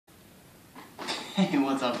Hey,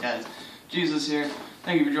 what's up guys? Jesus here.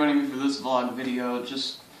 Thank you for joining me for this vlog video.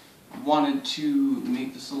 Just wanted to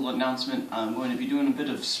make this little announcement. I'm going to be doing a bit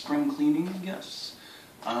of spring cleaning, I guess.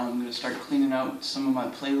 I'm going to start cleaning out some of my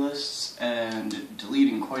playlists and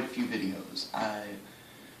deleting quite a few videos. I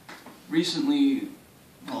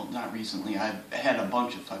had a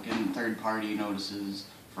bunch of fucking third-party notices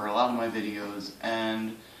for a lot of my videos,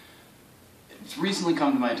 and it's recently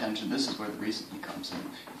come to my attention, this is where the recently comes in,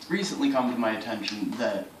 it's recently come to my attention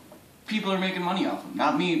that people are making money off them.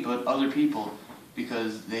 Not me, but other people,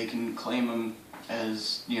 because they can claim them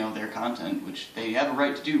as, you know, their content, which they have a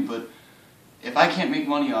right to do, but if I can't make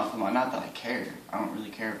money off them, not that I care. I don't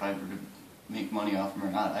really care if I ever make money off them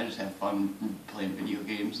or not. I just have fun playing video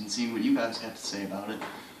games and seeing what you guys have to say about it.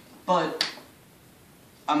 But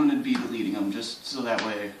I'm going to be deleting them just so that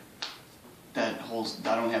way I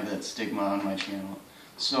don't have that stigma on my channel.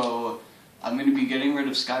 So I'm going to be getting rid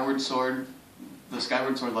of Skyward Sword, the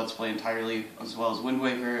Skyward Sword Let's Play entirely, as well as Wind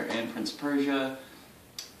Waker and Prince of Persia,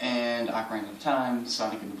 and Ocarina of Time,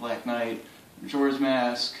 Sonic and the Black Knight, Majora's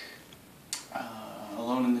Mask,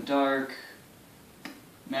 Alone in the Dark,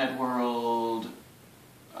 Mad World,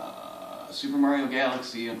 Super Mario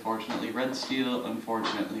Galaxy, unfortunately, Red Steel,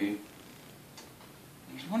 unfortunately.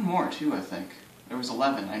 There's one more too, I think. There was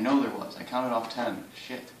 11. I know there was. I counted off 10.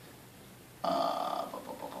 Shit. I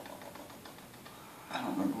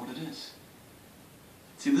don't remember what it is.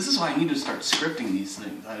 See, this is why I need to start scripting these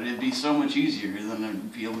things. It'd be so much easier than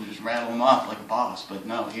I'd be able to just rattle them off like a boss. But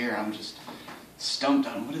no, here I'm just stumped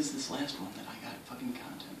on what is this last one that I got fucking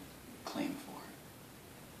content claim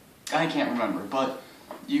for. I can't remember, but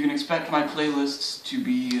you can expect my playlists to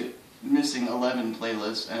be missing 11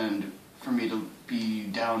 playlists and for me to be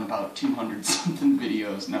down about 200 something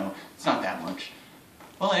videos. No, it's not that much.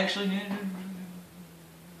 Well, actually,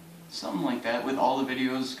 something like that with all the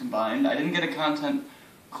videos combined. I didn't get a content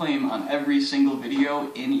claim on every single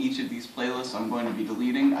video in each of these playlists I'm going to be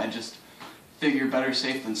deleting. I just figure better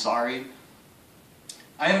safe than sorry.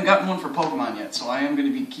 I haven't gotten one for Pokemon yet, so I am going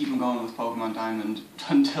to be keeping going with Pokemon Diamond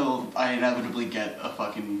until I inevitably get a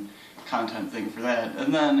fucking content thing for that,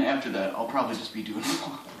 and then after that I'll probably just be doing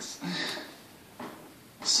vlogs.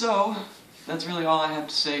 So, that's really all I have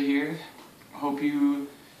to say here. I hope you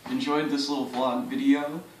enjoyed this little vlog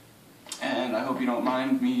video, and I hope you don't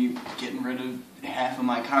mind me getting rid of half of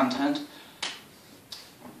my content.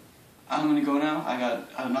 I'm gonna go now. I got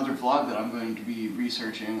another vlog that I'm going to be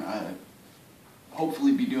researching. I'll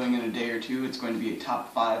hopefully be doing in a day or two. It's going to be a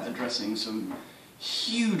top 5 addressing some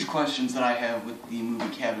huge questions that I have with the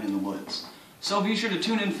movie Cabin in the Woods. So be sure to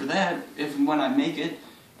tune in for that if and when I make it.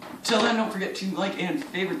 Till then, don't forget to like and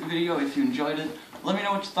favorite the video if you enjoyed it. Let me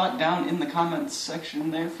know what you thought down in the comments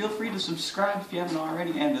section there. Feel free to subscribe if you haven't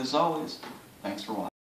already, and as always, thanks for watching.